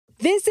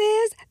This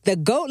is the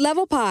GOAT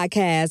Level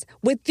Podcast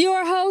with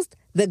your host,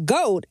 the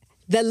GOAT,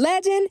 the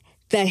legend,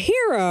 the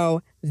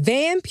hero,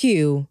 Van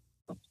Pugh.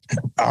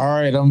 All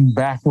right, I'm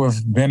back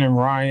with Ben and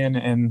Ryan,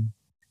 and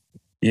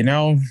we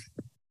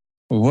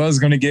was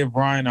going to give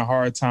Ryan a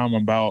hard time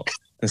about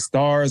the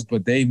Stars,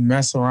 but they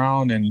mess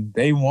around and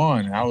they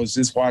won. I was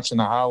just watching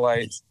the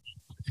highlights.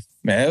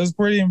 Man, it was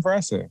pretty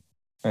impressive.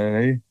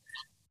 They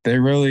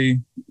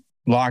really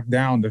locked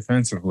down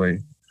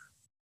defensively.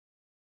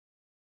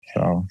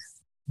 So,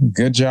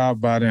 good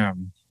job by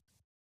them.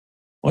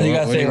 What do you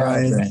got to say,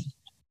 Ryan?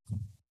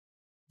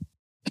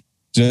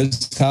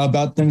 Just how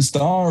about them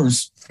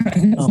Stars?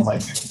 Oh my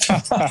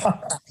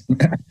God.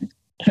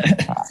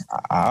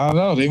 I don't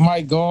know. They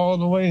might go all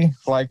the way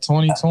like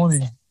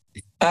 2020.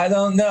 I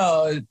don't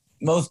know.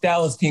 Most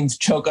Dallas teams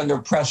choke under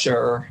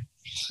pressure.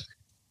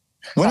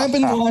 What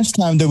happened the last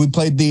time that we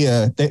played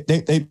they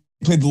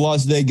played the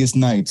Las Vegas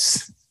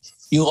Knights?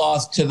 You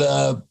lost to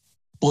the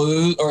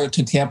Blues or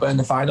to Tampa in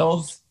the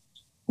finals?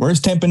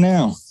 Where's Tampa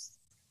now?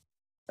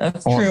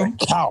 That's On true.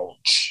 the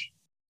couch.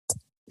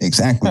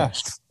 Exactly.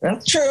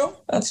 That's true.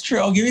 That's true.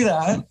 I'll give you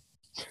that.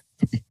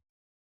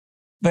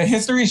 But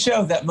history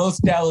shows that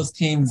most Dallas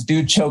teams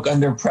do choke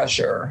under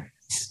pressure.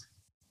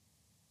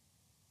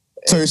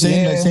 So you're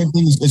saying that same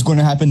thing is going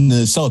to happen to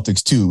the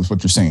Celtics too, is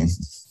what you're saying?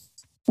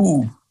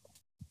 Ooh.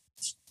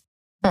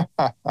 Is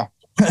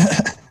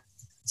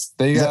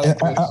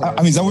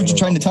that what you're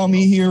trying to tell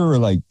me here, or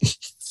like?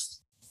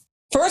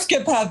 First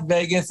get past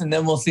Vegas and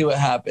then we'll see what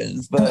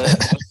happens.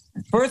 But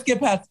first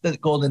get past the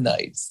Golden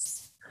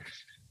Knights.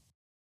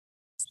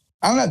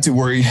 I'm not too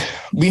worried.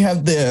 We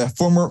have the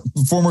former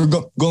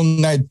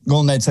Golden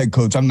Knights head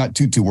coach. I'm not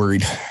too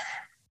worried.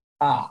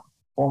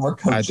 Former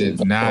coach. I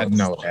did not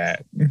know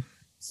that.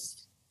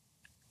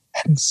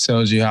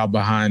 Shows you how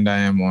behind I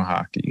am on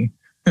hockey.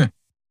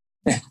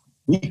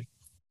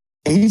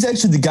 He's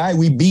actually the guy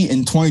we beat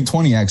in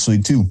 2020,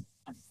 actually, too.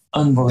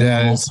 Unbelievable.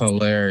 That is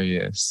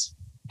hilarious.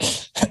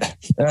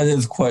 That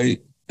is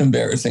quite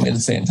embarrassing at the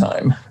same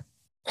time.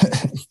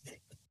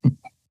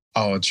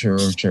 Oh, true.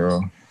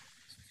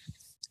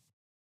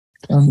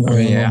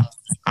 Yeah.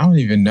 I don't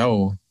even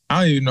know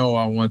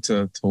I want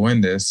to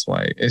win this.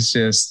 Like, it's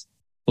just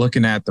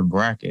looking at the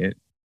bracket.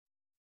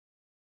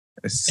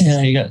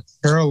 You got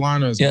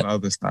Carolina is on the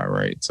other side,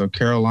 right? So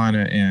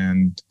Carolina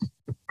and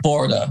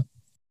Florida.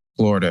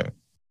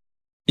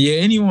 Yeah,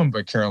 anyone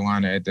but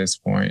Carolina at this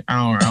point.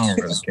 I don't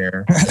really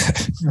care.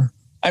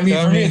 I mean,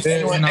 for me, it's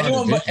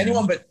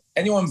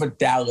anyone but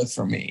Dallas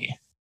for me.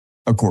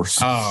 Of course.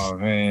 Oh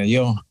man,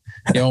 you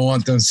don't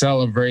want them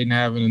celebrating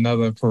having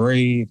another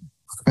parade.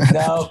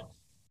 No,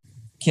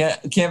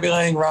 can't be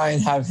letting Ryan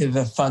have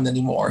his fun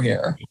anymore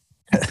here.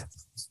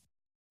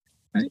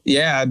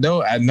 Yeah,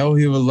 I know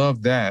he would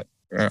love that.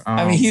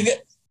 I mean,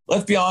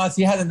 let's be honest,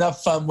 he had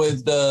enough fun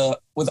with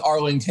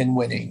Arlington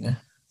winning.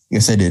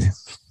 Yes, I did.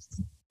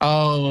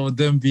 Oh,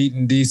 them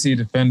beating DC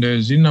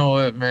Defenders. You know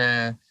what,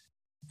 man?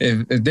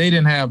 If they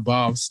didn't have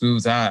Bob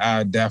Stoops,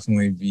 I'd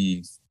definitely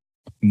be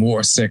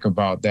more sick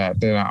about that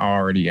than I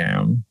already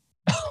am.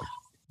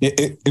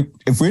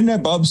 If we didn't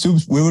have Bob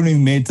Stoops, we wouldn't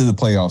even made it to the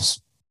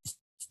playoffs.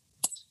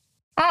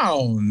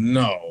 Oh,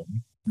 no.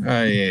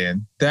 Yeah,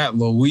 that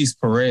Luis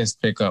Perez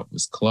pickup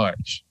was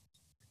clutch.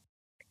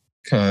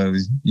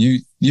 Because you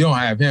don't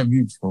have him,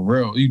 you for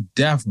real, you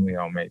definitely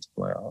don't make the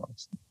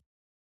playoffs.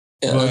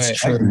 Yeah, that's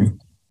true.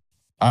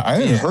 I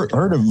hadn't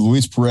heard of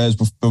Luis Perez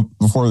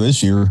before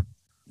this year.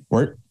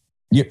 Where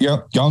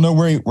y'all know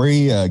where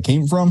he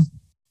came from?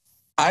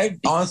 I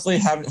honestly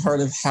haven't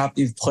heard of half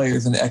these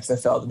players in the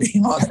XFL, to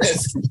be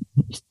honest.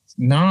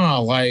 Nah,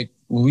 like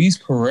Luis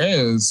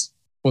Perez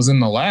was in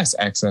the last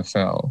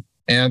XFL,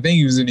 and I think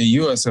he was in the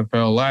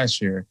USFL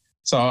last year.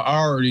 So I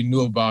already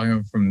knew about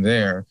him from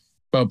there.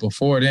 But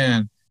before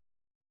then,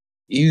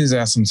 he was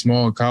at some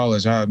small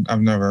college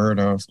I've never heard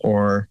of,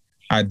 or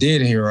I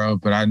did hear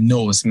of, but I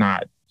know it's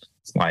not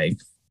like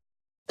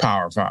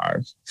Power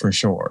 5 for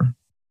sure.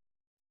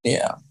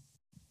 Yeah.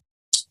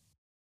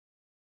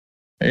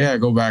 Yeah,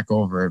 go back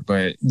over it.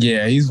 But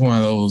yeah, he's one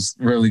of those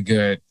really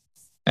good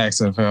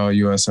XFL,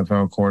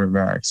 USFL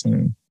quarterbacks.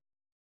 And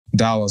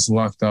Dallas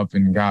lucked up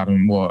and got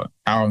him. Well,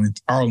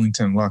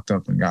 Arlington lucked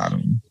up and got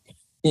him.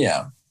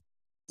 Yeah.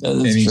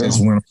 And he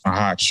just went on a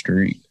hot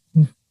streak.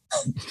 And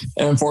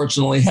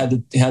unfortunately had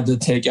to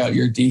take out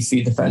your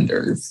DC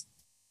Defenders.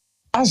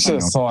 I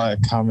just saw it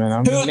coming.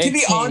 To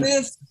be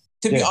honest,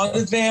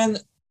 Van,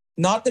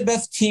 not the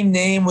best team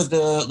name with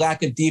the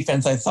lack of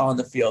defense I saw on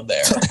the field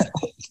there.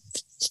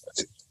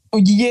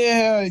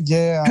 Yeah,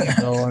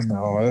 I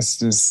know.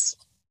 This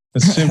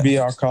should be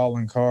our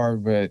calling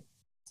card, but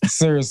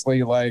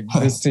seriously, like,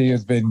 this team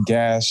has been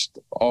gashed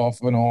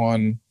off and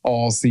on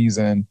all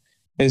season.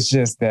 It's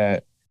just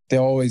that they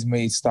always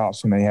made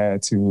stops when they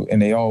had to,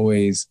 and they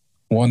always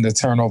won the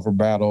turnover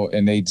battle,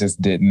 and they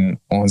just didn't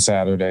on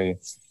Saturday.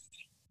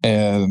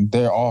 And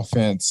their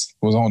offense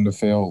was on the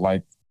field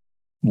like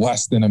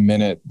less than a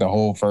minute the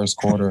whole first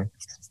quarter.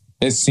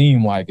 It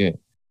seemed like it.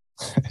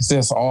 It's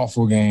just an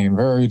awful game.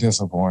 Very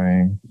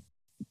disappointing.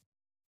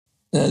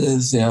 That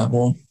is, yeah.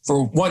 Well,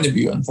 for one of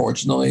you,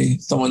 unfortunately,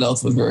 someone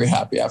else was very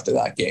happy after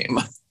that game.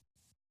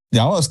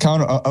 Yeah, I lost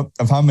count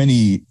of how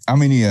many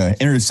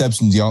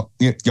interceptions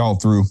y'all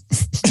threw.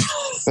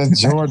 The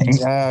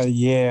Jordan,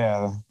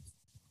 yeah.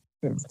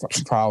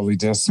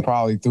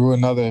 Probably threw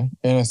another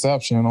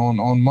interception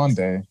on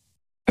Monday.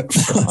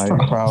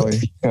 Like probably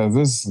because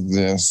this is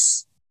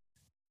just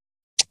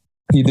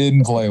he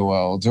didn't play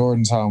well.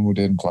 Jordan Ta'amu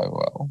didn't play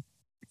well.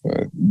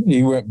 But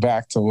he went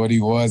back to what he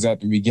was at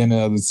the beginning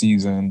of the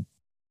season,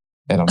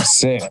 and I'm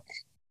sick.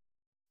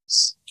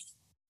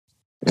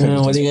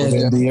 What are you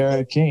gonna do?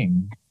 De'Ara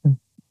King.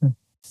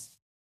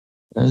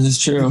 That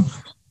is true.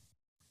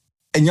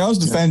 In y'all's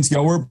defense,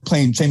 y'all were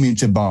playing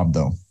championship Bob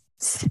though.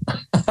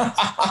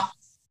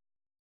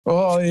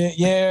 Well,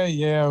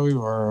 yeah, we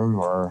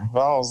were.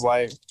 I was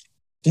like,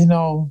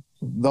 the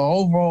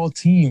overall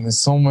team is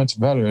so much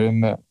better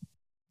than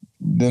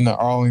the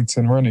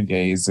Arlington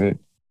Renegades that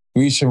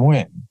we should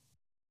win.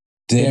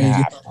 Didn't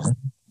happen.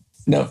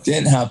 No,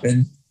 didn't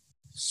happen.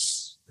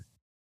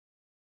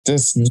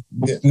 Just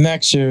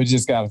next year, we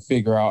just got to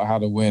figure out how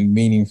to win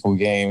meaningful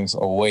games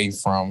away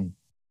from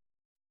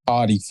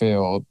Audi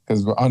Field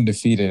because we're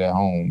undefeated at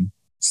home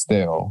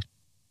still.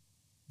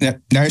 Yeah,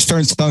 now you're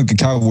starting to sound like a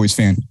Cowboys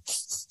fan.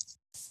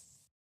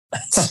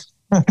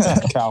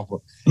 Cowboy.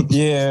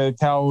 Yeah,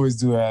 Cowboys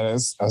do have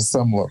a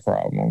similar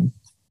problem.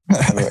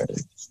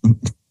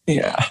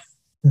 Yeah.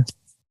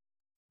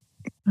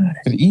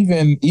 But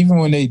even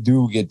when they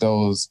do get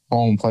those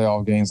home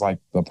playoff games like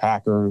the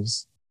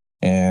Packers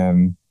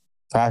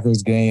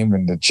game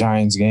and the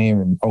Giants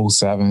game in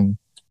 2007,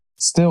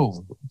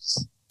 still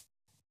lose.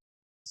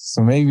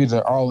 So maybe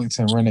the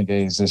Arlington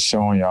Renegades just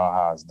showing y'all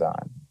how it's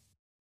done.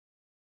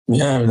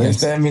 Yeah,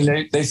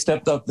 they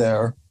stepped up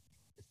there.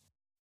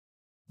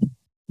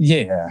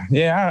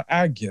 Yeah,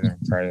 I give them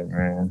credit,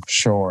 man.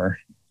 Sure.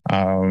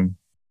 And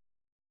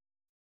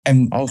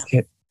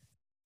okay.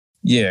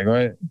 Yeah, go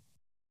ahead.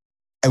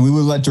 And we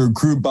would like to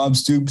recruit Bob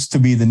Stoops to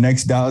be the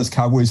next Dallas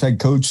Cowboys head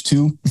coach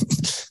too.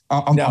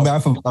 On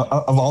behalf of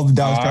all the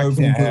Dallas Cowboys,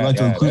 we would like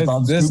to recruit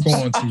Bob Stoops. This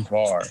going too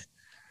far.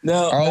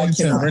 No,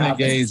 Arlington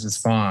Renegades is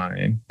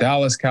fine.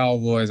 Dallas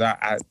Cowboys,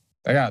 I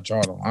gotta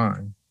draw the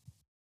line.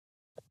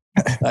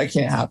 That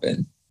can't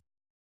happen.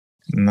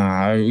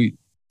 Nah, I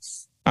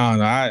don't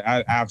know.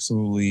 I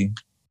absolutely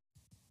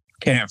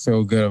can't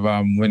feel good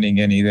about winning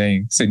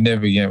anything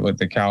significant with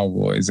the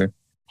Cowboys if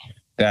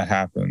that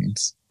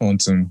happens on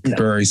some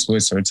Barry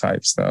Switzer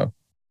type stuff.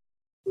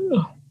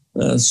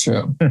 That's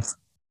true.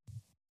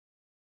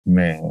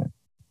 Man.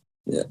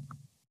 Yeah.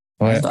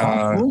 But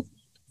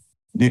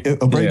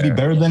it'll probably be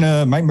better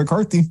than Mike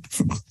McCarthy.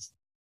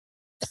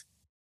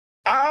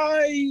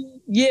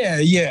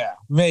 Yeah,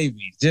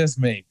 maybe. Just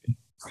maybe.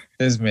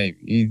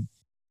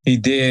 He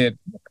did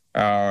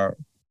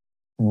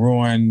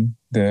ruin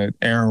the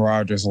Aaron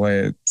Rodgers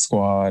led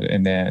squad,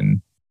 and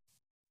then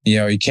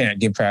he can't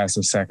get past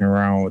the second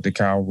round with the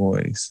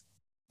Cowboys.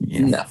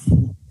 No.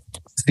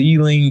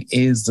 Ceiling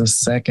is the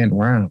second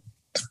round.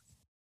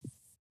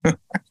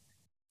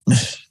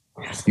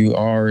 You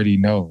already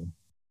know.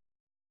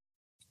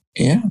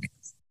 Yeah.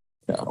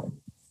 No.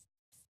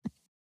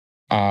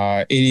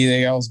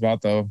 Anything else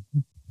about the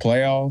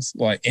playoffs,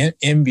 like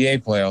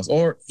NBA playoffs,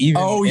 or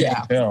even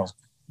NFL?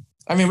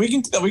 I mean, we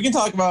can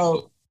talk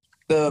about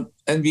the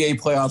NBA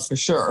playoffs for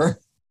sure.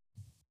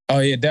 Oh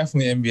yeah,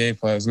 definitely NBA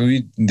playoffs.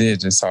 We did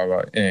just talk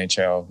about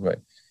NHL, but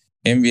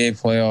NBA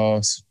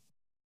playoffs.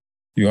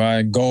 You want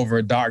to go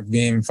over Doc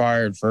being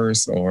fired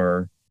first,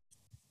 or?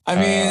 I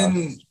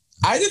mean,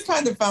 I just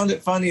kind of found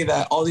it funny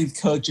that all these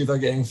coaches are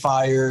getting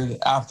fired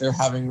after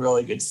having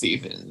really good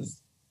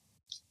seasons.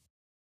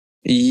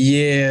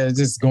 Yeah,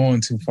 just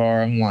going too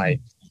far. I'm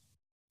like,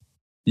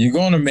 you're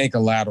going to make a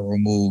lateral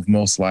move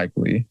most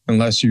likely,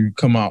 unless you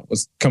come up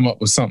with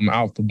something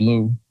out the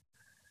blue,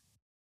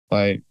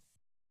 like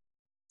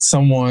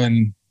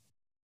someone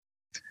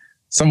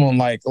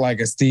like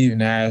a Steve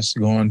Nash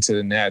going to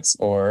the Nets,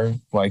 or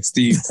like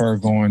Steve Kerr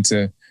going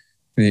to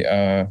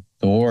the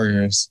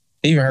Warriors.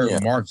 Even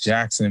heard Mark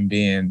Jackson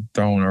being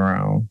thrown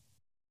around.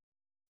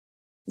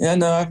 Yeah,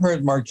 no, I've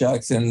heard Mark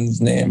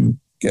Jackson's name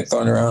get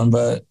thrown around,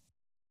 but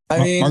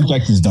I mean, Mark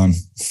Jackson's done.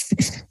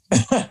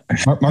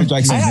 Mark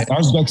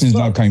Jackson's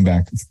not coming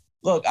back.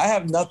 Look, I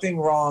have nothing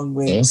wrong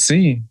with. We'll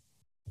see.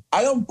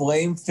 I don't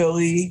blame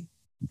Philly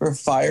for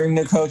firing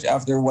the coach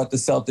after what the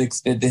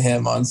Celtics did to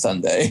him on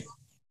Sunday.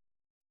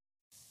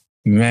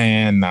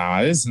 Man,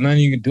 there's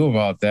nothing you can do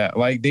about that.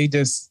 Like they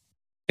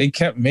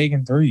kept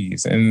making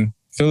threes, and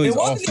Philly's it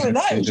wasn't even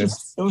that.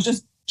 It was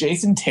just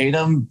Jason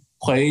Tatum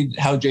played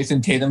how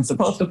Jason Tatum's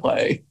supposed to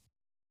play.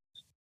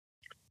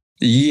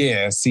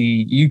 Yeah,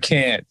 see, you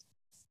can't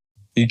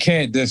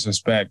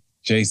disrespect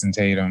Jason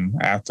Tatum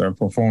after a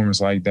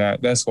performance like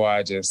that. That's why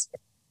I just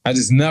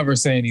never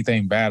say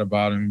anything bad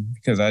about him,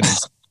 because I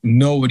just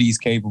know what he's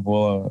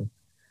capable of.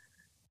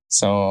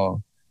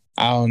 So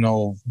I don't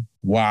know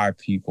why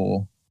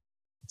people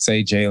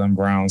say Jaylen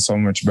Brown's so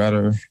much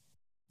better.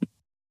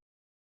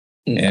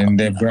 And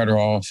they're better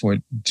off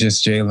with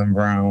just Jaylen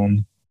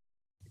Brown.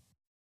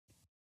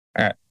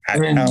 I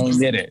don't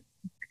get it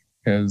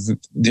because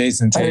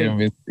Jason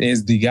Tatum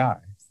is the guy.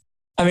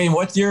 I mean,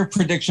 what's your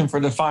prediction for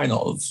the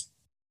finals?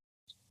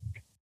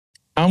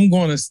 I'm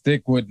going to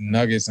stick with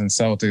Nuggets and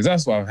Celtics.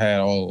 That's what I've had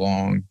all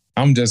along.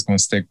 I'm just going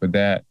to stick with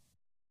that.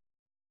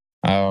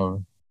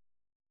 All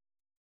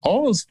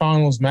those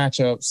finals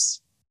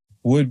matchups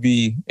would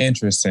be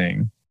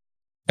interesting.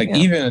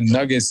 Even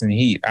Nuggets and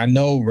Heat. I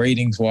know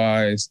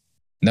ratings-wise,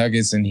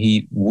 Nuggets and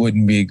Heat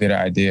wouldn't be a good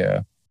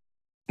idea.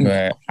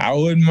 But I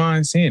wouldn't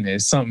mind seeing it.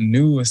 It's something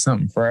new. It's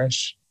something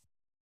fresh.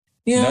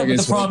 Yeah,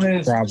 Nuggets but the problem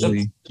is...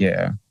 probably,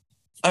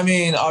 I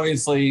mean,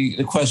 obviously,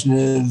 the question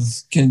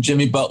is, can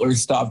Jimmy Butler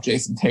stop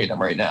Jason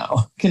Tatum right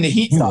now? Can the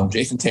Heat stop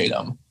Jason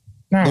Tatum?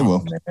 No, they will.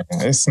 Man,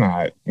 it's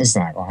not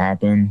going to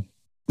happen.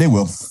 They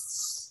will.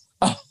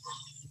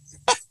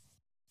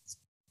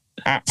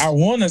 I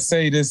want to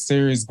say this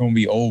series is going to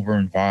be over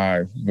in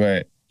 5,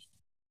 but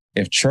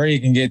if Trey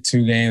can get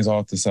 2 games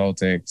off the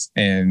Celtics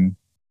and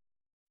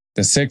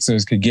the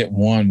Sixers could get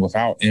 1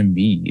 without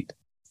Embiid,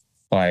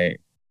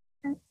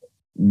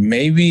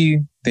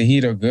 maybe the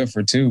Heat are good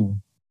for 2.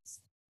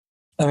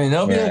 I mean,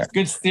 that'll be a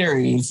good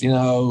series,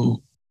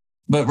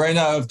 But right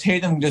now, if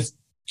Tatum just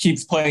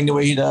keeps playing the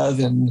way he does,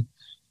 and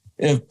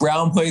if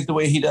Brown plays the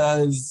way he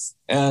does,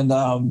 and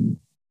I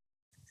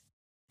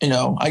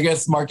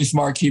guess Marcus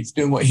Smart keeps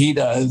doing what he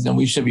does, and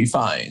we should be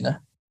fine.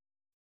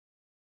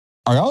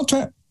 Are y'all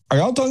talking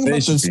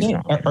about the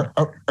same?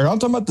 Are y'all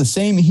talking about the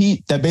same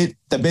Heat that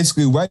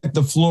basically wiped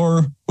the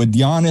floor with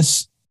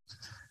Giannis?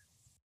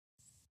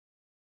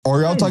 Or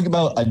are y'all talking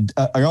about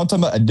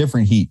a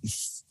different Heat?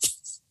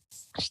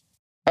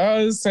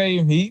 The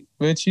same Heat,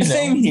 but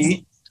same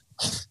Heat.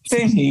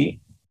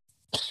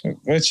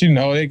 But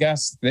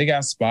they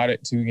got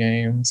spotted 2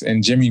 games,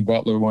 and Jimmy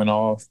Butler went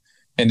off,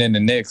 and then the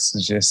Knicks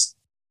is just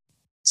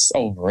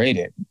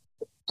overrated.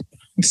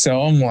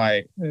 So I'm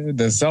like,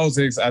 the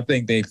Celtics, I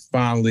think they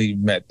finally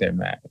met their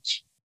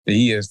match. The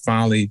Heat has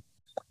finally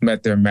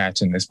met their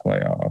match in this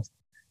playoff.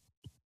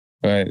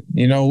 But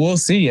we'll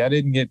see. I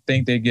didn't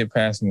think they'd get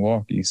past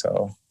Milwaukee,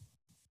 so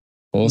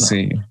we'll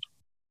see.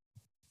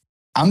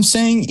 I'm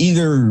saying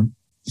either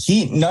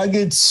Heat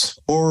Nuggets,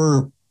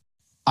 or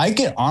I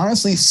can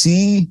honestly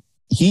see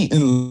Heat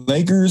and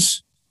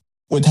Lakers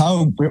with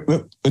how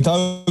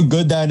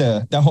good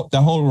that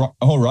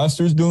whole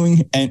roster is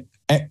doing, and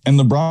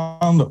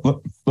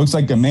LeBron looks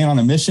like a man on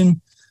a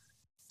mission.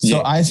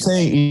 So I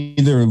say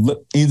either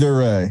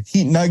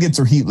Heat Nuggets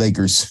or Heat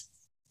Lakers.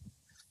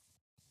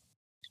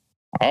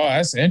 Oh,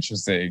 that's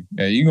interesting.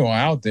 Yeah, you going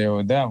out there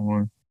with that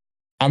one.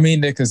 I mean,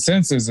 the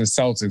consensus is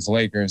Celtics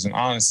Lakers, and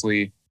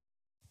honestly,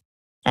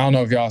 I don't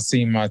know if y'all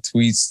seen my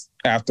tweets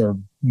after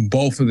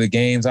both of the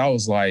games. I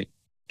was like,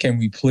 can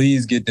we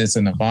please get this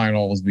in the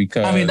finals?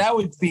 Because that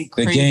would be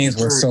crazy. The games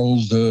were so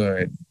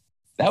good.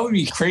 That would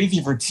be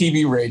crazy for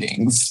TV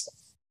ratings.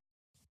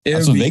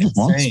 That's what Vegas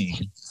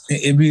wants.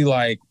 It'd be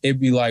like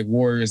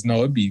Warriors. No,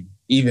 it'd be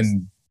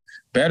even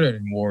better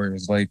than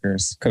Warriors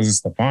Lakers because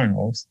it's the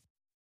finals.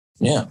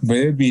 Yeah, but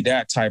it'd be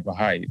that type of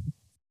hype.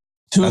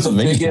 Two of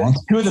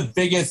the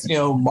biggest,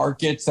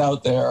 markets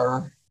out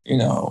there.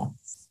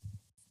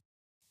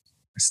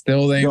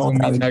 Still ain't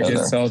gonna be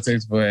Nuggets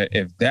Celtics, but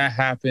if that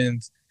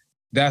happens,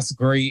 that's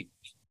great,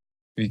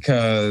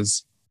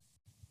 because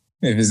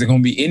if it's gonna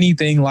be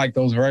anything like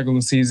those regular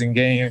season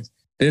games,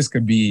 this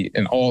could be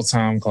an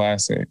all-time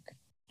classic.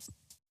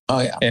 Oh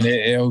yeah, and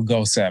it'll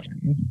go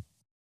 7.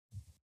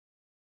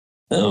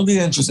 It'll be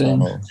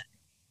interesting.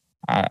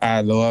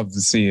 I'd love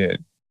to see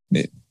it.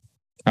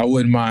 I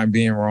wouldn't mind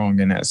being wrong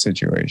in that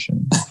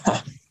situation.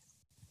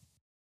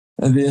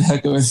 That'd be a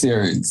heck of a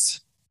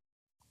series.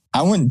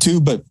 I wouldn't too,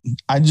 but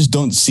I just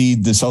don't see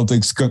the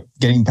Celtics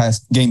getting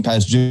past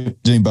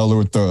Jimmy Butler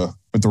with the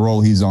role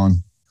he's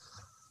on.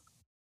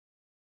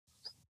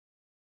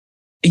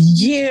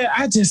 Yeah,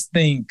 I just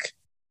think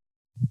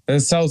the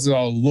Celtics are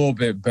a little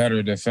bit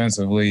better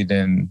defensively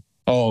than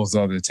all those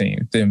other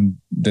teams, than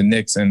the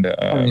Knicks and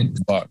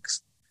the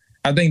Bucks.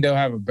 I think they'll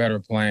have a better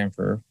plan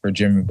for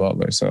Jimmy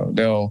Butler, so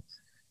they'll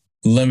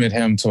limit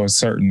him to a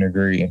certain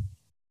degree.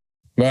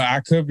 But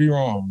I could be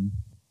wrong.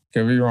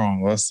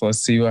 Let's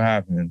see what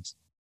happens.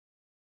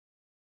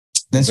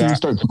 That season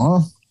starts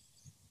tomorrow?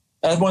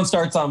 That one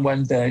starts on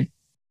Wednesday.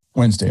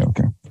 Wednesday,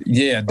 okay.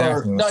 Yeah,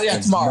 definitely.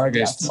 Tomorrow.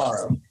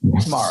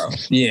 Tomorrow.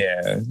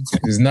 Yeah,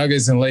 it's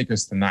Nuggets and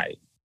Lakers tonight.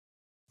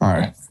 All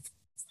right.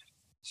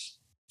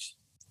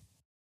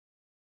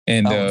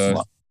 And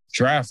the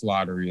draft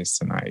lottery is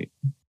tonight.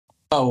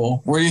 Oh,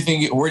 well, where do you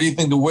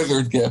think the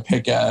Wizards get a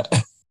pick at?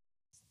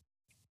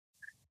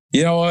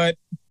 You know what?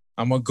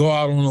 I'm gonna go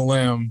out on a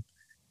limb,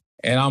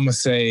 and I'm gonna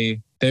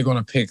say they're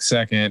gonna pick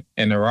second,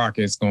 and the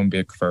Rockets gonna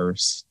pick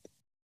first.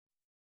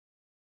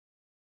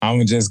 I'm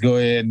gonna just go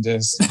ahead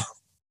and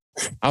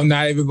I'm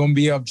not even gonna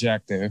be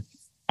objective.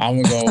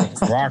 I'm gonna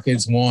go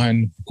Rockets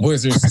 1,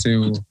 Wizards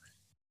 2,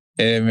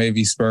 and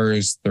maybe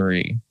Spurs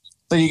 3.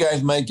 So you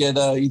guys might get.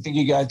 You think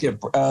you guys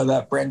get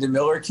that Brandon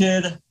Miller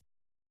kid?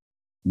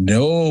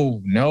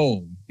 No.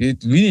 We need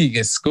to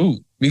get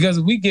Scoot, because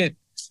if we get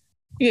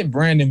get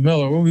Brandon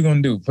Miller. What are we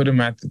gonna do? Put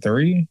him at the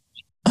 3?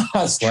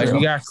 That's like true.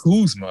 we got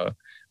Kuzma.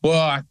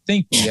 Well, I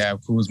think we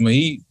have Kuzma.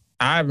 I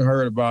haven't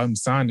heard about him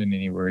signing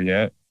anywhere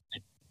yet.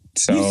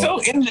 So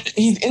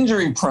he's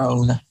injury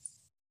prone.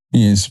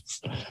 He is.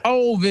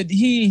 Oh, but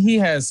he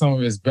has some of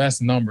his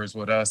best numbers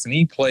with us, and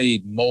he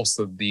played most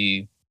of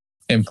the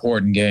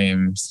important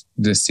games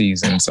this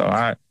season. So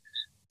I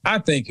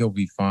think he'll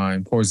be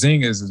fine.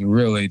 Porzingis is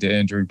really the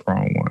injury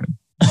prone one.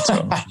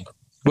 So,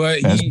 but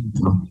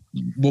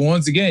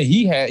once again,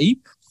 he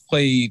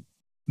played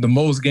the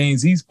most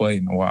games he's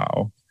played in a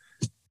while.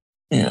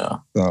 Yeah.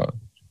 So,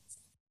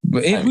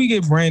 but if we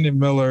get Brandon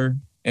Miller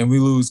and we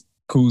lose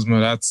Kuzma,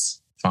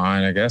 that's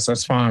fine. I guess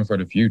that's fine for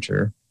the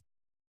future.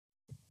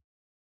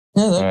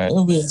 Yeah,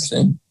 that'll be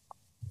interesting.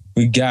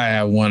 We gotta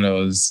have one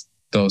of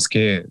those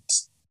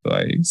kids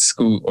like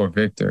Scoot or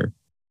Victor,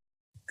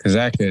 because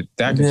that could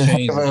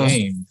change the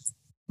game.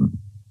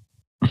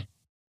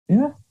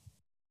 Yeah.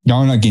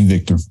 Y'all not getting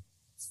Victor.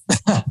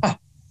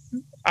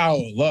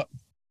 Oh, look,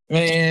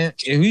 man!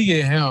 If we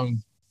get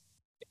him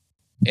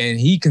and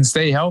he can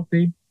stay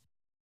healthy,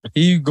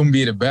 he's gonna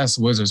be the best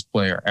Wizards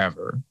player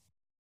ever.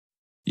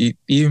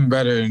 Even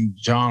better than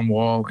John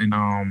Wall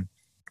and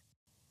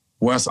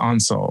Wes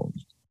Unseld.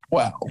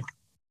 Wow.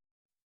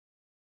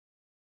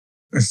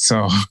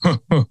 So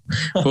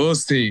we'll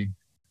see.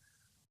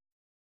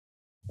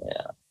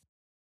 Yeah.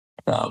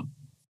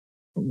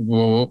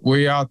 Well, where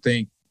y'all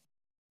think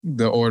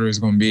the order is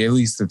going to be? At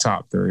least the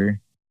top 3.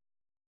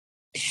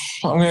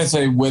 I'm going to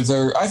say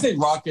Wizards. I think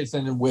Rockets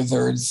and then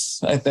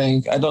Wizards. I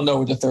don't know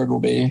what the third will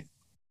be.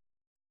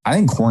 I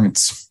think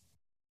Hornets.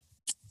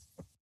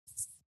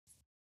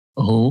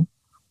 Who?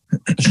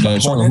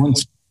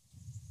 Hornets.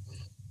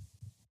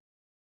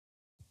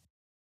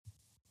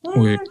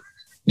 Wait,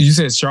 you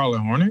said Charlotte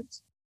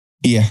Hornets?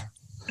 Yeah.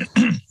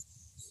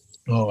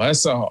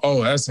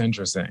 That's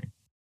interesting.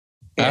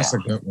 That's a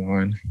good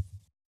one.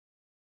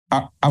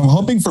 I'm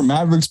hoping for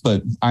Mavericks,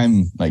 but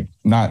I'm like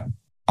not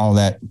all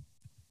that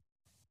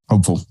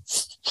hopeful.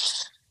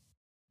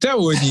 That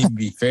wouldn't even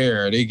be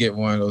fair. They get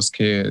one of those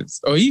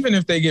kids, or even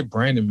if they get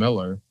Brandon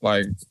Miller,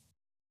 like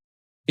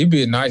he'd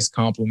be a nice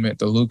compliment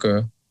to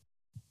Luka.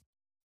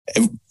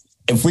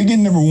 If we get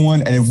number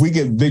 1 and if we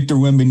get Victor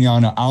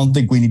Wembanyama, I don't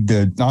think we need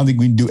to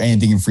do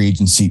anything in free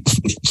agency.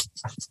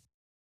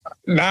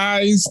 Nah,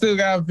 you still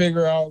gotta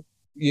figure out,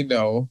 you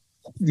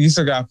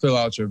still gotta fill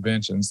out your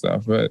bench and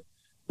stuff. But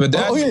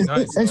that's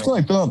nice. It's still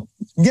like fill out.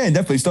 Yeah,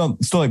 definitely still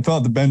like fill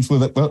out the bench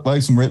with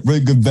like some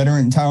really good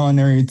veteran talent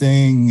and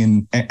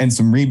everything, and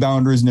some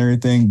rebounders and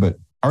everything. But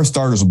our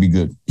starters will be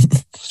good.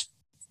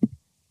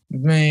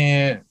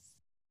 Man,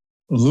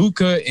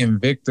 Luka and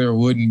Victor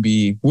wouldn't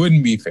be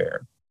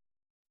fair.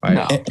 Like,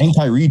 no. And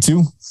Kyrie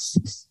too.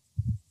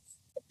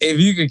 If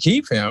you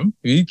keep him,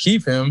 He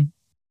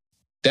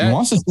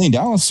wants to stay in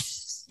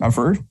Dallas, I've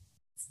heard.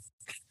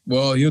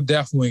 Well, he'll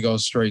definitely go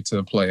straight to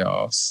the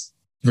playoffs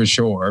for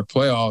sure.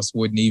 Playoffs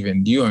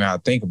you don't gotta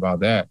think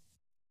about that.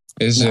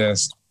 It's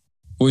just,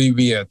 will you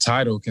be a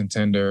title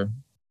contender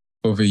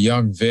with a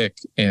young Vic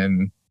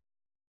and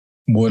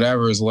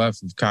whatever is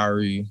left of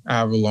Kyrie,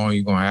 however long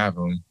you're gonna have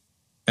him,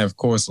 and of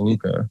course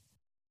Luka.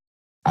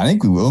 I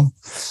think we will.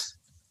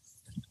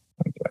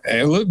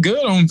 It looked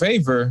good on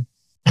paper.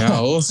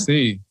 Now we'll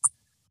see.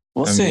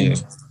 We'll see.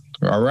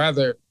 I'd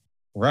rather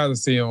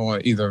see him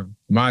on either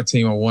my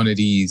team or one of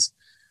these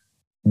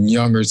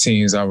younger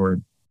teams that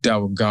were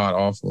god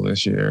awful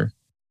this year.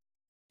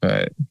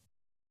 But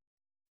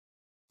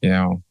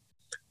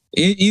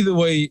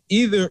anywhere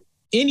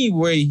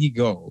he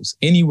goes,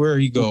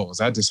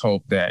 I just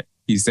hope that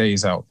he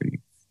stays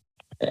healthy.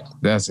 Yeah.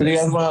 That's it. Do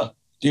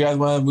you guys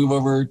want to move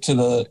over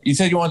to you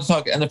said you want to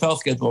talk NFL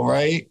schedule,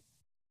 right?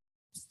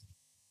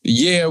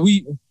 Yeah,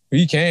 we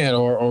can,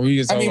 or we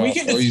can talk we about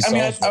can OU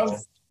just,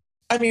 softball.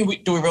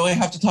 do we really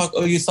have to talk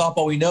OU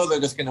softball? We know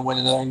they're just going to win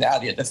another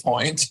natty at this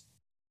point.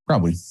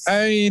 Probably.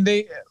 I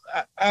mean,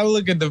 I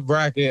look at the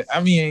bracket.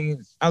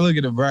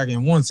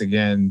 And once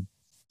again,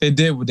 they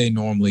did what they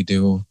normally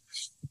do.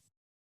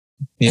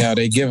 Yeah,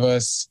 they give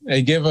us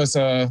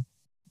the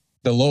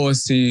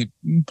lowest seed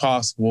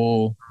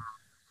possible.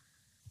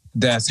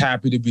 That's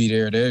happy to be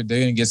there. They're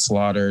gonna get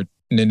slaughtered,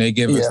 and then they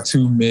give us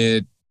two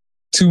mid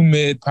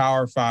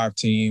Power 5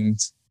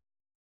 teams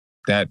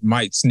that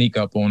might sneak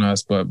up on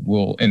us, but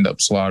we'll end up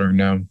slaughtering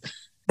them.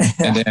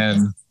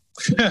 And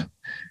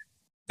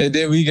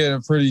then we get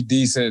a pretty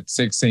decent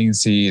 16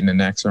 seed in the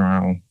next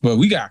round. But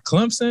we got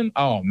Clemson.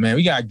 Oh man,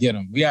 we gotta get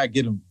them. We gotta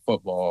get them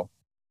football.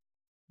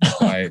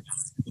 Like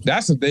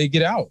that's what they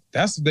get out.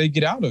 That's what they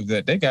get out of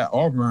that. They got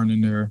Auburn in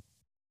their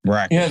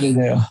bracket. Yeah, they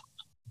do.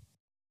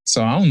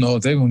 So I don't know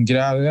if they're gonna get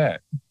out of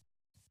that.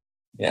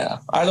 Yeah,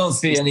 I don't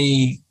see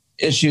any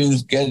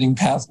issues getting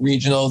past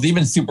regionals,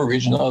 even super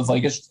regionals.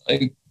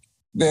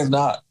 There's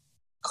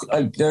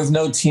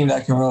no team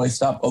that can really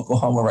stop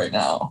Oklahoma right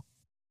now.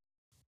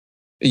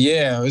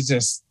 Yeah, it's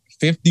just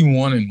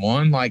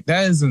 51-1. Like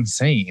that is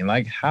insane.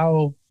 Like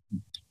how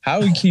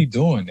we keep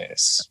doing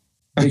this?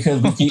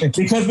 Because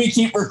we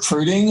keep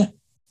recruiting.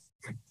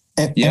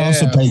 And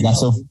also pay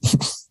Gasso.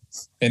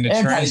 In the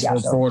And transfer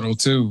portal,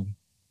 too.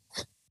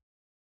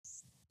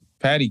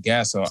 Patty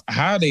Gasso.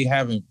 How they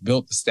haven't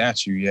built the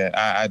statue yet,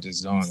 I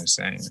just don't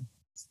understand.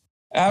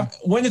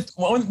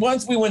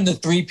 Once we win the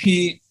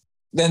 3-peat,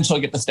 then she'll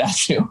get the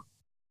statue.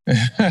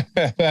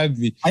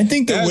 I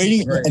think they're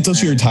waiting until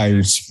she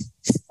retires.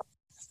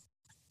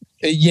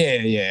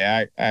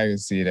 Yeah, I can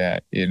see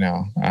that.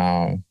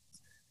 I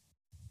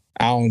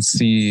don't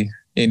see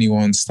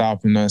anyone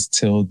stopping us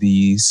till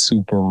the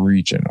super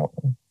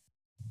regional.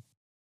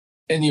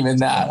 And even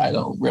that, I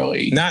don't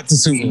really. Not the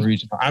super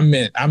regional. I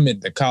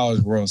meant the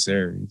College World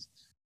Series.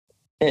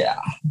 Yeah,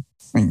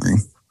 I agree.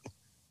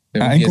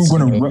 I think we're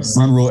going to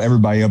run roll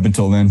everybody up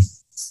until then.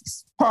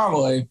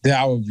 Probably.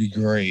 That would be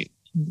great.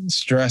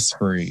 Stress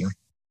free,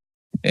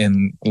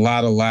 and a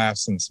lot of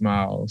laughs and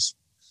smiles.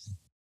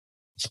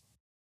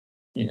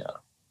 Yeah.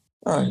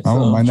 All right. I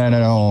don't mind that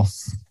at all.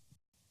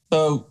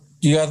 So,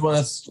 do you guys want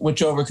to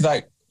switch over?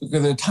 Because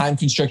of the time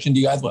constriction,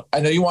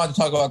 I know you wanted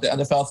to talk about the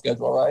NFL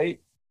schedule, right?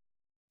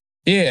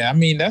 Yeah, I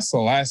mean, that's the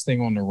last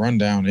thing on the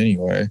rundown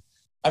anyway.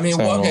 I mean,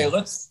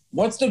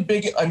 what's the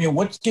big,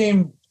 what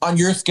game on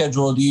your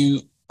schedule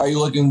are you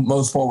looking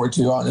most forward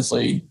to,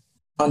 honestly,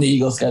 on the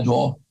Eagles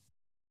schedule?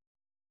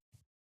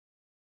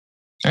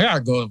 I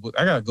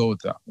gotta go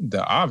with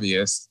the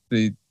obvious,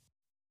 the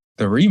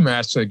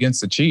rematch against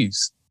the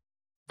Chiefs.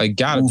 Like,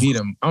 gotta beat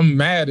them. I'm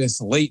mad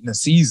it's late in the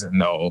season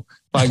though.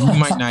 Like, we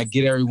might not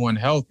get everyone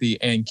healthy,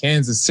 and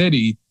Kansas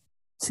City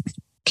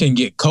can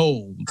get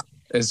cold,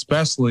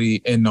 especially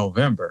in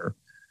November.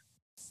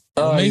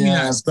 Maybe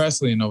not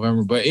especially in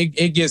November, but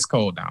it gets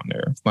cold down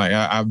there. Like,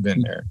 I've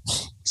been there,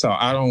 so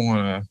I don't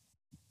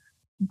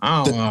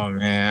know,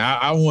 man.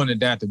 I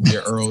wanted that to be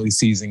an early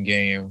season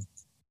game.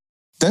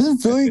 Doesn't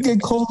Philly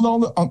get cold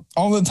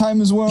all the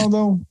time as well,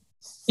 though?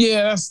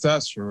 Yeah,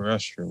 that's true.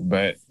 That's true.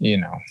 But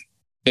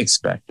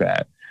expect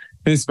that.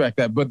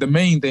 But the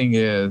main thing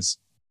is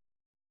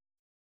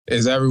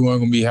everyone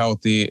gonna be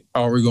healthy?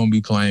 Are we gonna be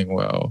playing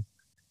well?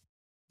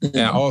 Mm-hmm.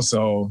 And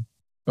also,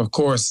 of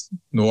course,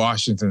 the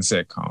Washington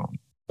sitcom.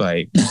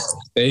 Like,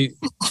 they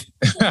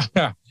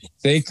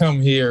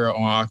come here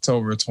on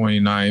October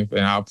 29th,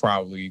 and I'll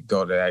probably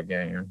go to that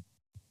game.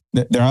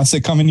 They're not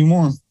sitcom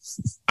anymore.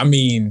 I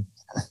mean,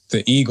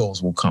 the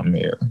Eagles will come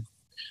here.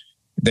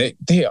 They're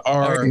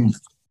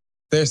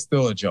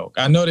still a joke.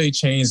 I know they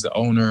changed the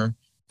owner.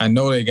 I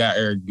know they got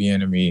Eric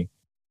Bieniemy.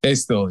 They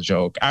still a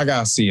joke. I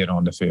gotta see it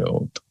on the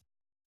field.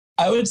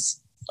 I would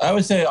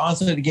say,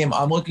 honestly, the game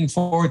I'm looking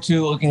forward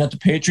to, looking at the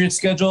Patriots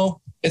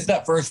schedule, it's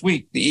that first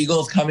week. The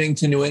Eagles coming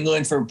to New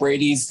England for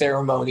Brady's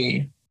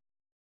ceremony.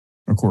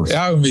 Of course.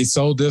 I would be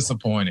so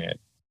disappointed.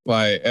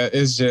 Like,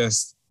 it's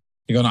just,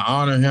 you're going to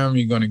honor him,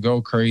 you're going to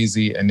go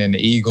crazy, and then the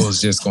Eagles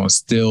just going to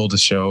steal the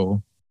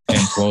show and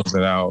close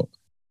it out.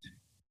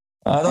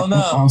 I don't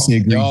know. Honestly,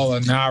 agree. Y'all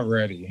are not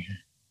ready.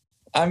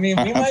 I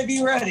mean, we might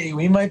be ready.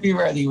 We might be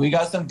ready. We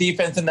got some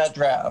defense in that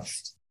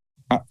draft.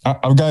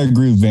 I've got to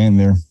agree with Van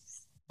there.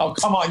 Oh,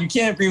 come on. You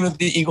can't agree with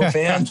the Eagle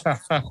fan.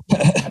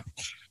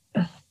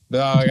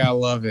 Dog, I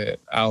love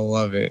it. I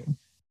love it.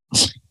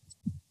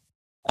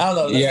 I don't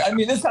know. Yeah. I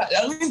mean,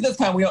 at least this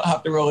time we don't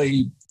have to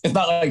really, it's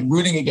not like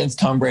rooting against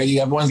Tom Brady.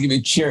 Everyone's going to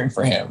be cheering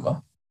for him.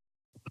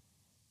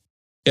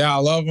 Yeah, I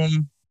love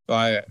him.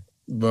 Like,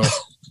 but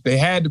they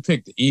had to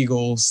pick the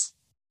Eagles.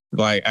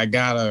 Like, I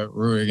got to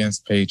root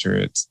against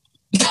Patriots.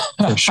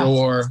 For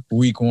sure,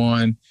 week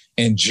 1.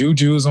 And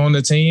Juju's on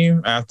the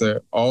team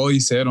after all he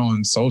said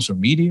on social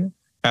media,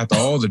 after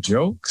all the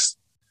jokes.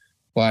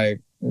 Like,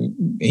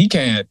 he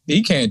can't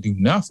do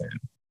nothing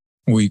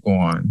week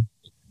 1.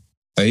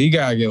 Like, he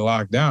gotta get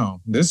locked down.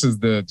 This is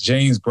the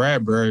James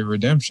Bradbury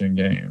redemption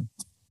game.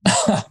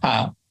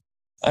 I'm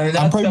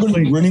probably going to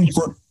be rooting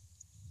for.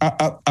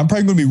 I'm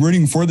probably going to be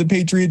rooting for the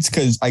Patriots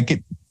because I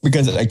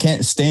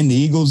can't stand the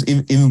Eagles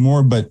even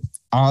more. But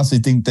I honestly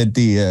think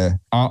that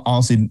I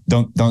honestly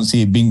don't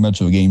see it being much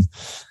of a game.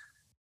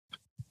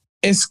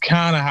 It's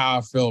kind of how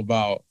I feel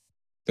about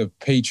the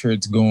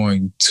Patriots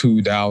going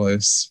to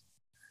Dallas.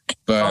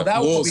 But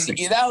that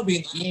would be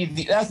an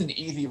easy. That's an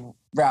easy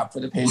wrap for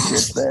the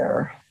Patriots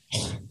there.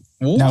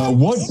 Now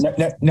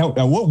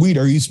what weed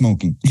are you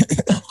smoking?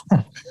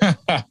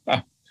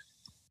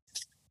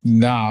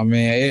 Nah,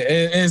 man,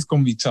 it's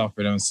gonna be tough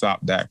for them to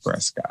stop Dak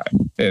Prescott,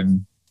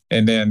 and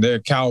then their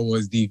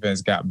Cowboys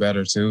defense got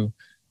better too.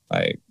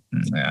 Like,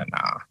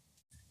 nah.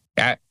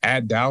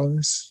 At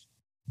Dallas,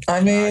 I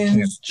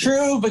mean,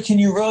 true, but can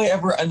you really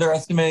ever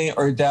underestimate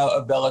or doubt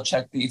a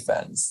Belichick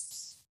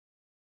defense?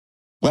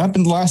 What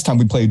happened the last time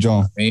we played,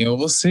 John? I mean,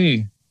 we'll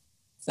see.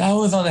 That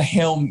was on a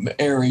Hail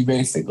Mary,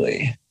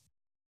 basically.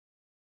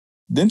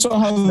 Didn't y'all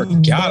have a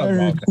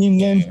better team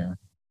then?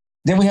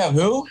 Then we have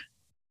who?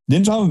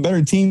 Didn't y'all have a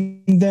better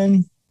team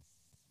then?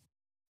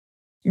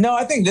 No,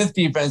 I think this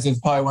defense is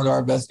probably one of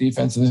our best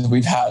defenses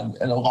we've had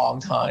in a long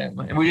time.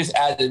 And we just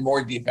added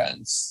more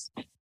defense.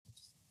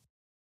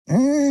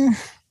 I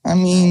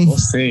mean, we'll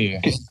see.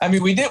 I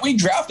mean, we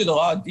drafted a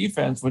lot of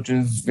defense, which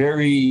is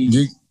very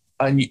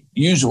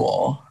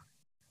unusual.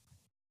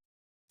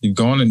 You're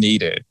going to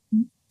need it.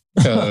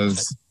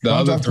 because the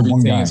other three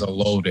teams are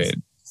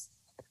loaded.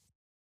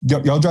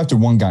 Y'all drafted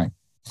one guy.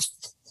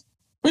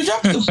 We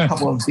drafted a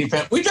couple of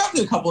defense. We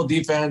drafted a couple of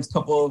defense.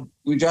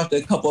 We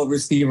drafted a couple of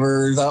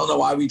receivers. I don't know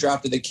why we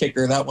drafted a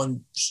kicker. That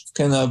one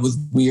kind of was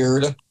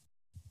weird.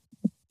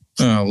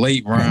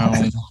 Late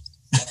round.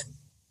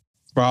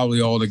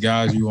 Probably all the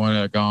guys you want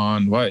to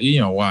gone. What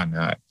why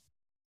not?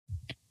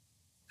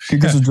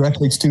 Kickers are draft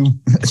picks too.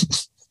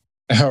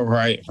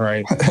 Right.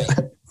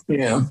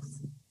 Yeah.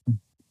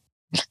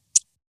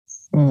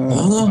 I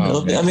don't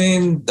know. I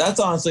mean, that's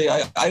honestly.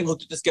 I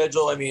looked at the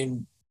schedule. I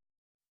mean,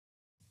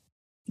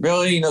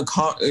 really,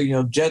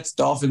 Jets,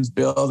 Dolphins,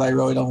 Bills. I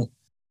really don't.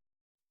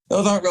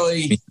 Those aren't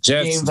really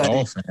Jets, games.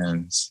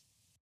 Dolphins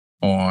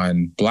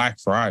on Black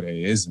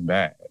Friday isn't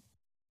bad.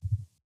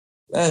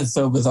 That is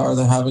so bizarre.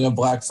 They're having a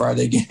Black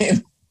Friday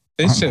game.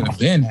 They should have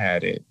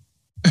had it,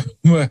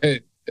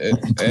 but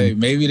hey,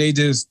 maybe they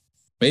just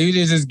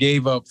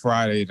gave up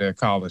Friday to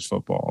college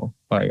football.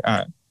 What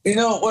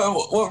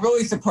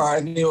really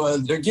surprised me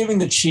was they're giving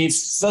the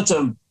Chiefs such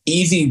an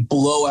easy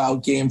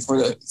blowout game for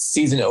the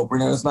season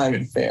opener. It's not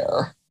even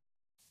fair.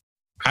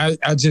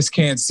 I just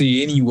can't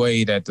see any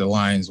way that the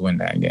Lions win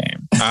that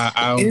game.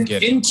 I don't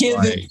get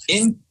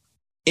it.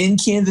 In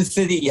Kansas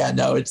City, yeah,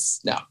 no, it's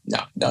no.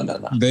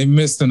 They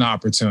missed an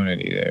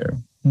opportunity there.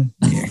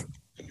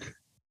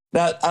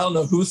 That I don't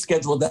know who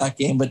scheduled that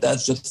game, but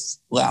that's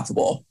just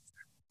laughable.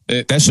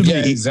 That should be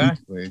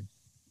exactly.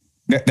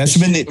 That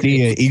should have been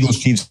the Eagles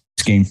Chiefs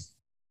game.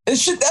 That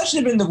should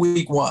have been the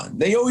week one.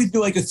 They always do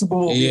like a Super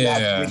Bowl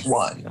rematch week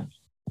one,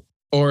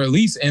 or at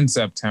least in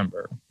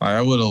September.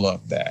 I would have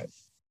loved that.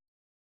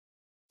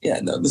 Yeah,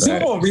 no, the Super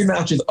Bowl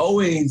rematch is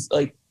always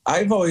like.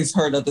 I've always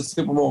heard that the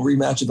Super Bowl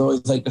rematch is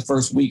always like the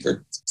first week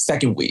or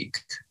second week.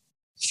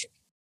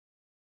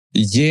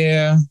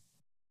 Yeah.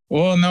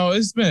 Well, no,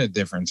 it's been at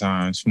different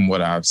times from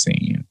what I've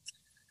seen.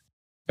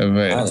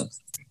 But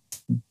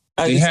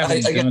they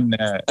haven't done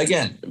that.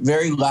 Again,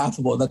 very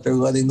laughable that they're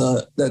going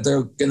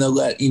to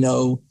let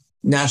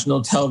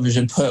national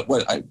television put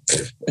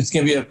it's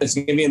going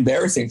to be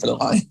embarrassing for the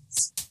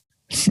Lions.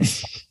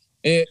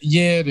 It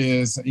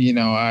is.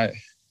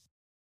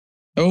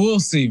 We'll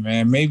see,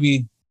 man.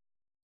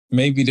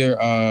 Maybe their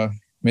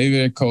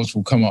coach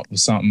will come up with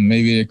something.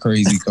 Maybe their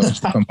crazy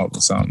coach will come up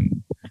with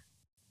something.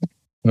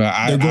 But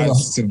I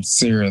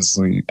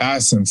sincerely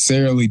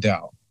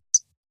doubt.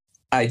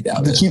 I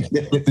doubt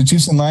it. The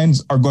Chiefs and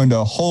Lions are going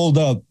to hold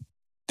up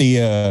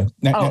the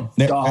on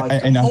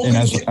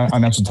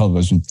national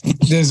television.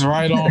 Just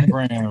right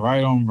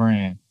on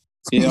brand.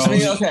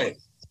 Okay.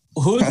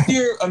 Who's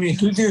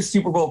your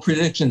Super Bowl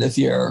prediction this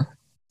year?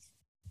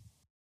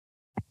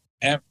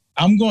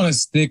 I'm going to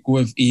stick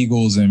with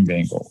Eagles and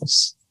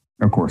Bengals.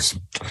 Of course.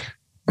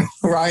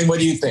 Ryan, what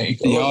do you think?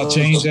 Do y'all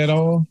change at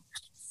all?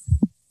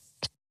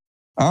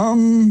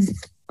 I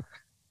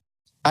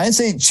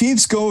say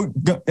Chiefs go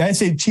back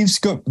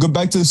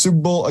to the Super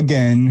Bowl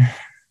again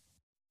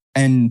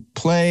and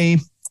play.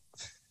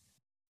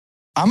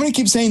 I'm going to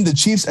keep saying the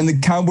Chiefs and the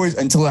Cowboys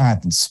until it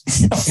happens.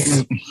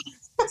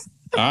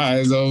 All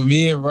right, so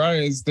me and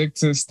Ryan stick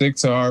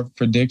to our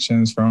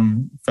predictions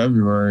from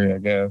February, I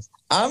guess.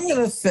 I'm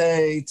gonna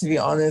say, to be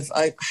honest,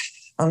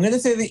 I'm gonna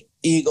say the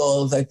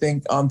Eagles. I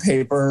think on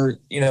paper,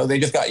 they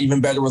just got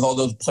even better with all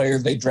those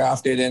players they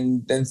drafted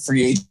and then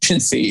free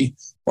agency,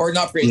 or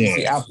not free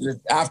agency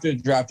after the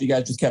draft. You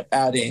guys just kept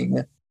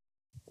adding,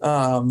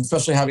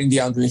 especially having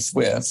DeAndre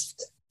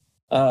Swift.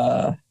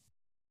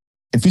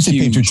 If you say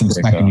Patriots, I'm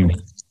smacking you.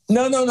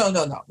 No.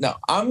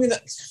 I'm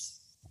gonna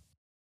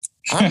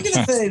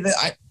say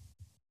that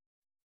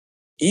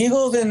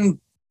Eagles and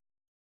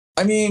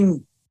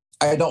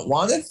I don't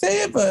want to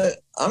say it, but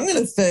I'm going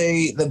to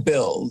say the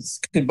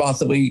Bills could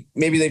possibly,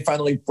 maybe they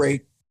finally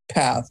break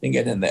path and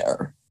get in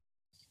there.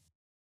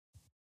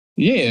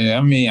 Yeah,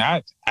 I'm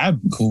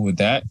cool with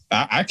that.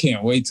 I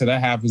can't wait till that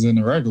happens in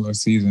the regular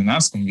season.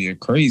 That's going to be a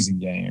crazy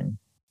game.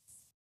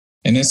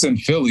 And it's in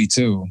Philly,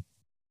 too.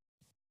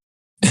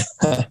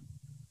 I'm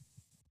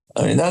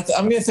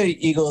going to say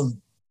Eagles,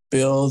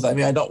 Bills. I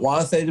don't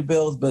want to say the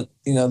Bills, but,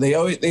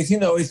 they seem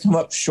to always come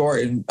up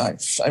short. And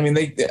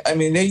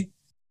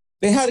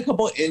they had a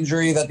couple of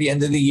injuries at the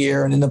end of the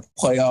year and in the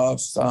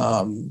playoffs.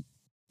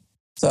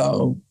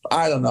 So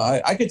I don't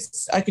know. I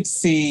could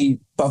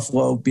see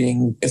Buffalo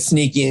being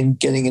sneaky and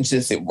getting into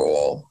the Super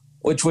Bowl,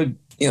 which would,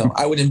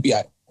 I wouldn't be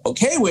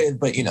okay with,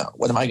 but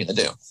what am I going to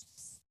do?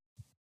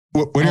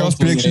 What are y'all's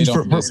predictions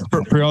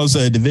for y'all's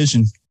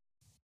division?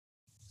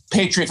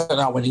 Patriots are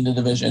not winning the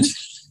division.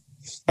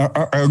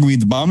 Are we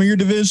at the bottom of your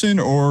division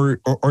or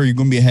are you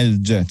going to be ahead of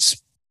the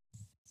Jets?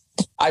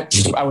 I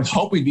would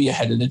hope we'd be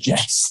ahead of the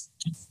Jets.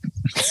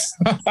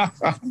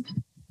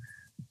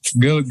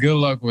 Good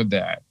luck with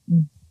that.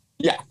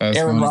 Yeah, that's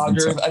Aaron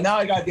Rodgers. And now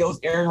I got to deal with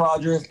Aaron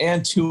Rodgers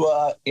and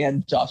Tua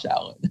and Josh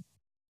Allen.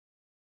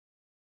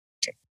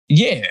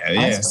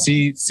 Yeah.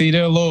 See,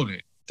 they're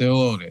loaded.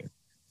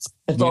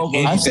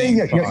 I'm saying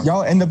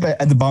y'all end up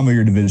at the bottom of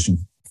your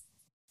division.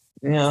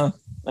 Yeah,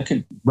 I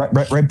could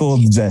right below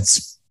the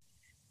Jets.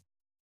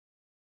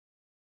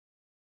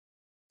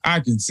 I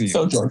can see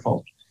So it.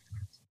 joyful.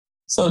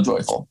 So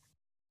joyful.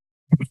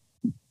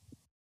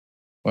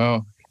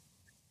 Well,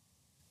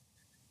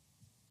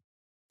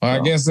 I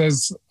guess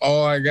that's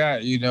all I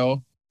got, Is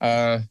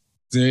there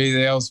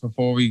anything else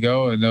before we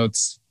go? I know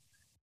it's,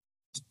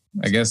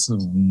 I guess,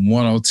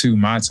 1:02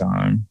 my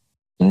time.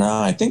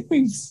 No, I think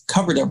we've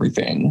covered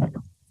everything.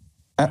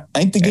 I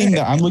think the game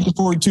that I'm looking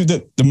forward to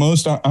the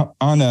most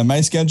on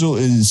my schedule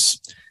is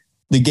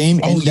the game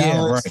in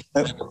Dallas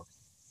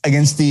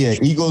against the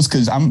Eagles,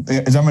 because I'm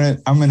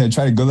gonna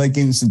try to go that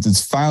game since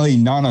it's finally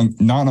not on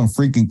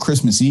freaking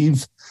Christmas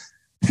Eve.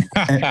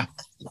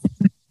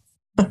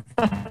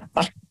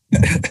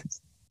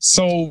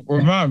 So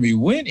remind me,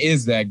 when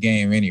is that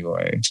game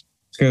anyway?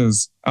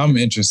 Because I'm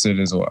interested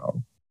as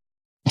well.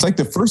 It's like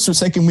the first or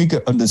second week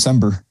of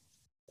December.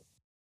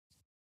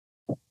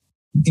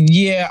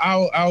 Yeah,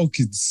 I'll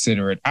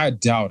consider it. I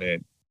doubt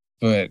it,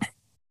 but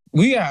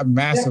we got a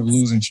massive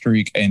losing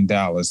streak in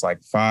Dallas,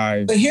 like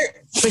 5. But here's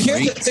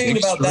the thing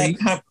about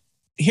that.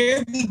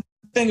 Here's the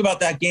thing about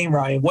that game,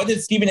 Ryan. What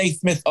did Stephen A.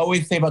 Smith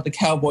always say about the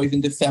Cowboys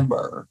in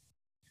December?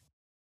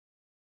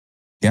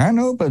 Yeah, I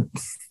know, but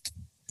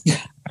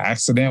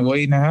accident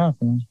waiting to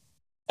happen.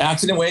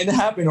 Accident waiting to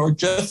happen, or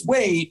just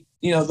wait.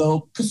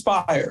 They'll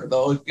conspire.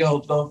 They'll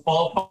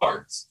fall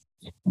apart.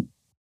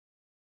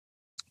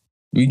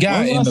 We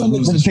got in the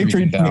losing streak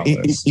in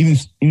Dallas.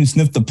 Even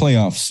sniffed the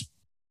playoffs.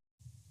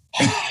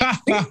 Why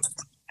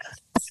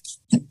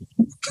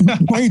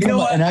are you talking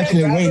about an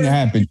accident waiting to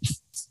happen?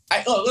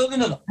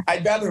 No.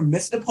 I'd rather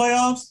miss the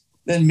playoffs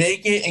than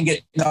make it and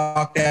get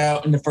knocked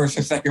out in the first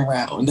or second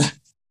round.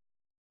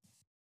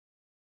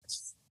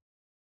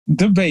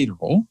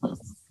 Debatable.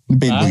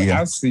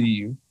 Yeah. I see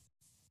you.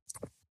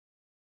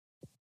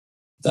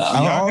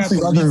 I'd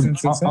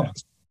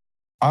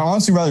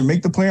honestly rather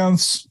make the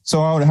playoffs,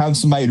 so I would have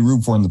somebody to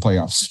root for in the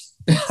playoffs.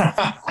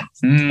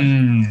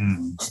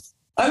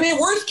 I mean,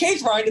 worst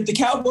case, Ryan, if the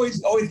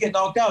Cowboys always get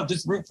knocked out,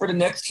 just root for the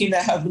next team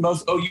that has the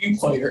most OU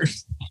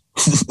players.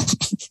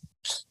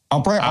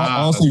 I'll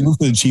honestly root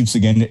for the Chiefs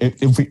again.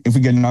 If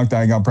we get knocked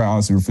out, I'll probably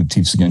honestly root for the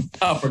Chiefs again.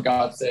 Oh, for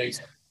God's sake.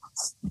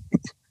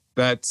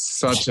 That's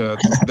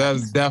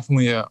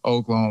definitely an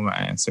Oklahoma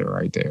answer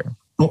right there.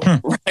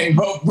 Right,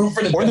 root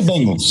for the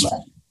Bengals.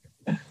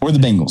 Or the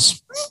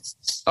Bengals.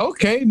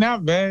 Okay,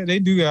 not bad. They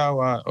do got a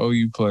lot of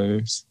OU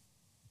players.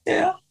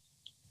 Yeah.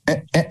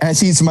 I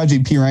see some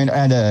IGP, Ryan.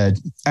 I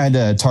had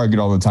a Target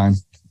all the time.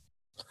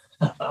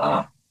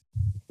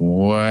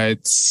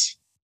 What?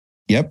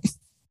 Yep.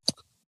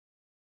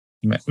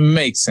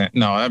 Makes sense.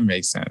 No, that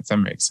makes sense.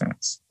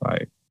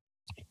 Like,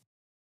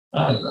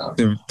 I don't know.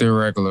 They're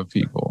regular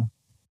people.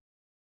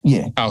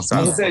 Yeah.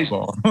 Outside of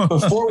football.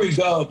 before we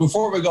go,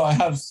 I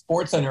have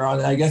SportsCenter on,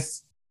 and I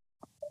guess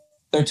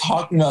they're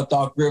talking about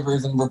Doc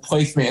Rivers and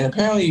replacement, and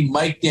apparently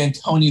Mike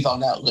D'Antoni's on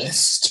that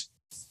list.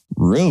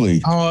 Really?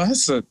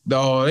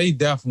 They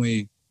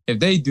definitely, if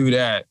they do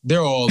that,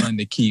 they're all in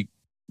to keep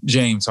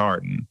James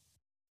Harden.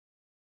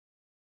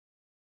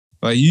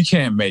 Like, you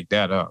can't make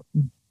that up.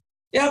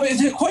 Yeah, but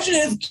the question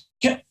is,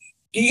 did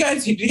you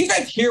guys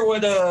hear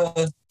what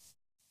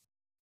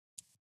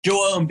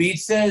Joel Embiid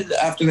said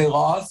after they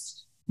lost?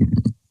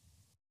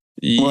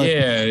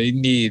 Yeah, they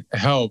need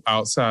help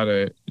outside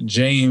of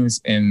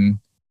James and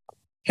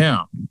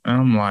him. And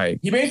I'm like,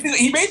 he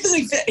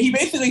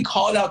basically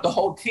called out the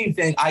whole team,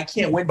 saying, "I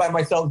can't win by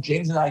myself.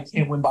 James and I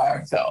can't win by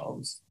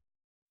ourselves."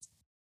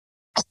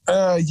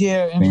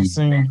 Yeah,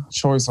 interesting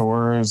choice of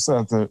words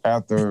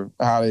after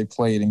how they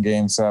played in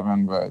Game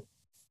 7. But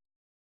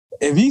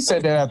if he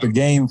said that after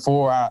Game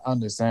 4, I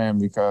understand,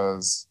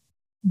 because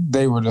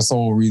they were the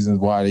sole reasons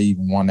why they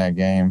even won that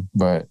game.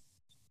 But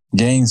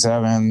Game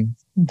 7,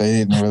 they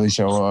didn't really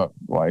show up.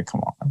 Like,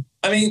 come on.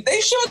 I mean, they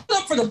showed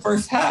up for the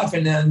first half,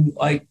 and then,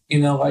 I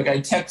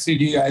texted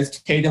you guys,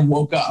 Tatum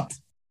woke up.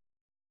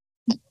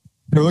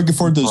 They're looking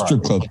forward to the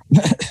strip club.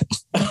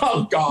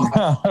 Oh, God.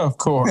 Of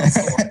course.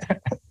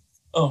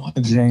 Oh,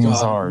 James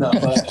Harden. No,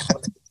 but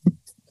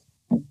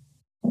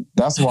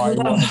that's why he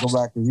wanted to go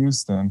back to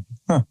Houston.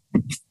 The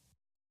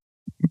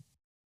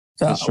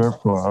strip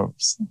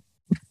clubs.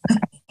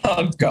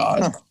 Oh,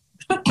 God.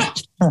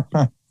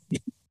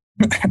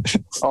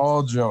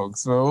 All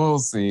jokes, but we'll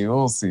see.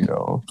 We'll see,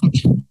 though.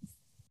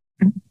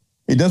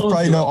 He does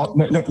probably know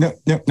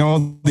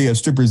the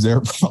strippers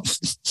there.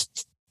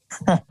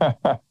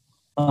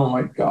 Oh,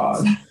 my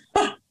God.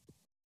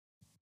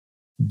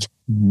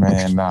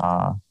 Man,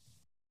 nah.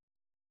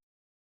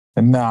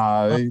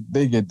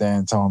 They get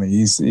D'Antoni.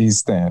 He's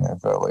staying in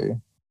Philly.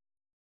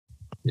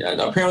 Yeah,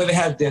 no, apparently they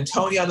have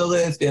D'Antoni on the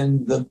list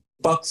and the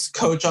Bucks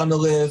coach on the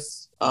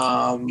list.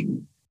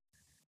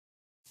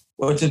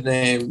 What's his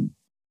name?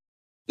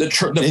 The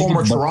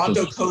former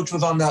Toronto coach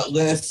was on that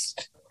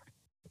list.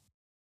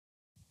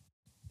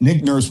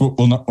 Nick Nurse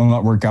will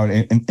not work out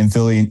in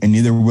Philly, and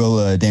neither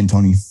will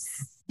D'Antoni.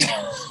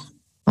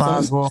 Might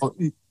as well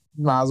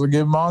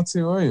get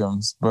Monty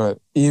Williams. But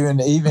even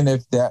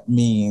if that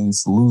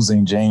means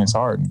losing James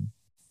Harden.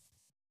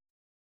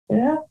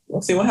 Yeah,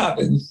 we'll see what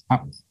happens.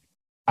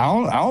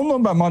 I don't know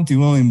about Monty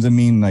Williams. I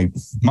mean, like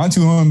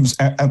Monty Williams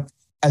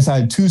has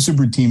had 2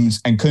 super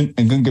teams and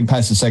couldn't get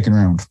past the second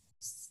round.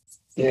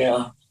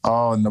 Yeah.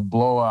 Oh, and the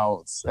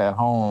blowouts at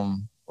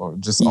home are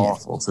just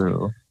awful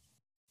too.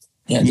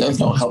 Yeah, those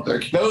don't help their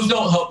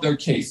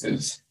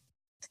cases.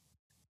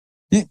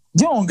 You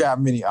don't got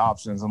many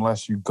options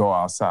unless you go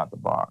outside the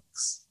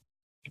box.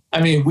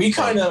 I mean, we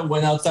kind of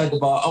went outside the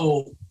box. Oh,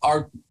 well,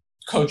 our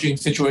coaching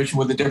situation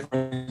was a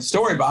different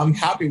story, but I'm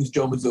happy with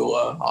Joe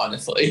Mazzulla,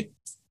 honestly.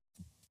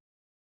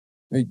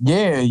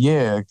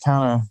 Yeah,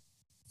 kind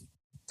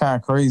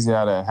of crazy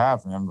how that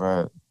happened,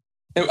 but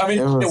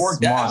it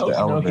worked out. It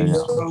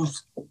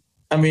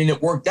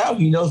worked out.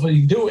 He knows what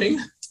he's doing.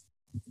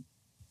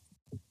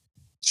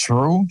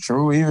 True.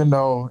 Even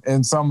though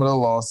in some of the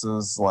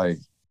losses, like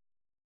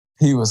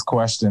he was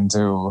questioned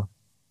too,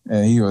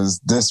 and he was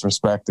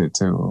disrespected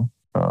too.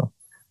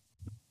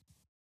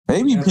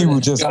 Maybe people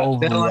just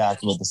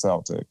overreact with the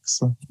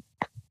Celtics.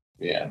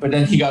 Yeah, but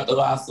then he got the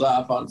last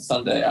laugh on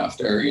Sunday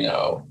after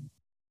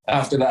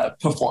that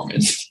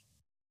performance.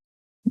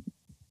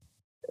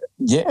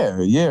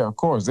 Yeah, of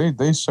course.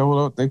 They showed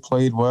up. They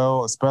played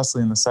well,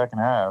 especially in the second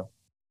half.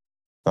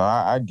 So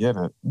I get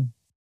it.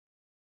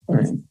 All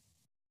right.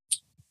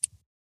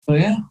 So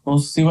yeah, we'll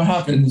see what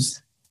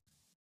happens.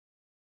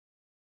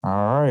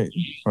 All right.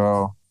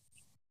 Well,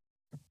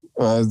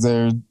 is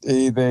there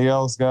anything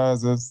else,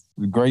 guys? It's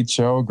a great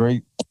show.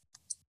 Great.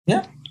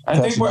 Yeah, I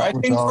think we're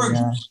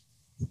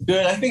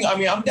good.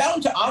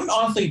 I'm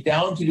honestly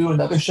down to do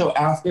another show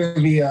after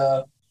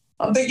the.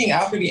 I'm thinking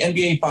after the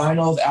NBA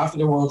Finals, after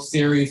the World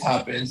Series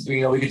happens.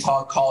 We could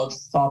talk college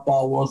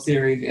softball, World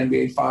Series,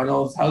 NBA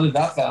Finals. How does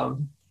that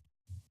sound?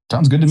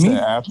 Sounds good to me.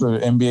 After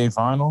the NBA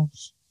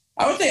Finals.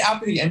 I would say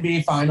after the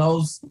NBA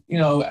Finals.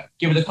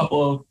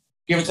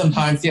 Give it some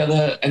time, see how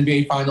the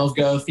NBA Finals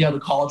go, see how the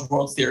College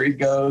World Series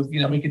goes.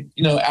 We could,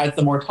 add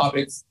some more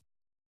topics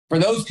for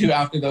those two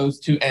after those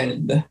two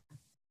end.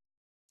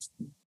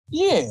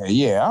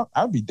 Yeah,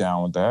 I'd be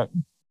down with that.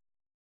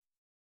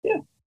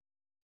 Yeah.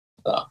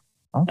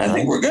 Okay. I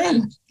think we're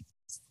good.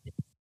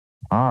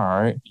 All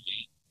right.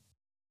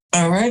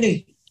 All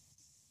righty.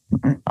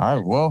 All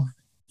right, well,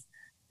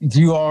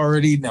 you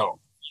already know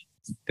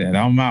that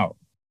I'm out.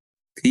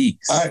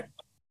 Peace. All right.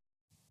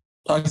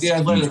 Talk to you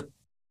guys later.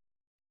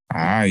 All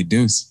right,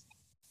 deuce.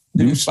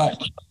 Bye.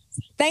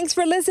 Thanks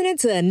for listening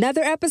to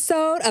another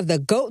episode of the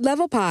GOAT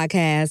Level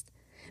Podcast.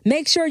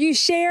 Make sure you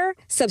share,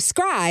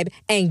 subscribe,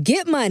 and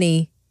get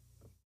money.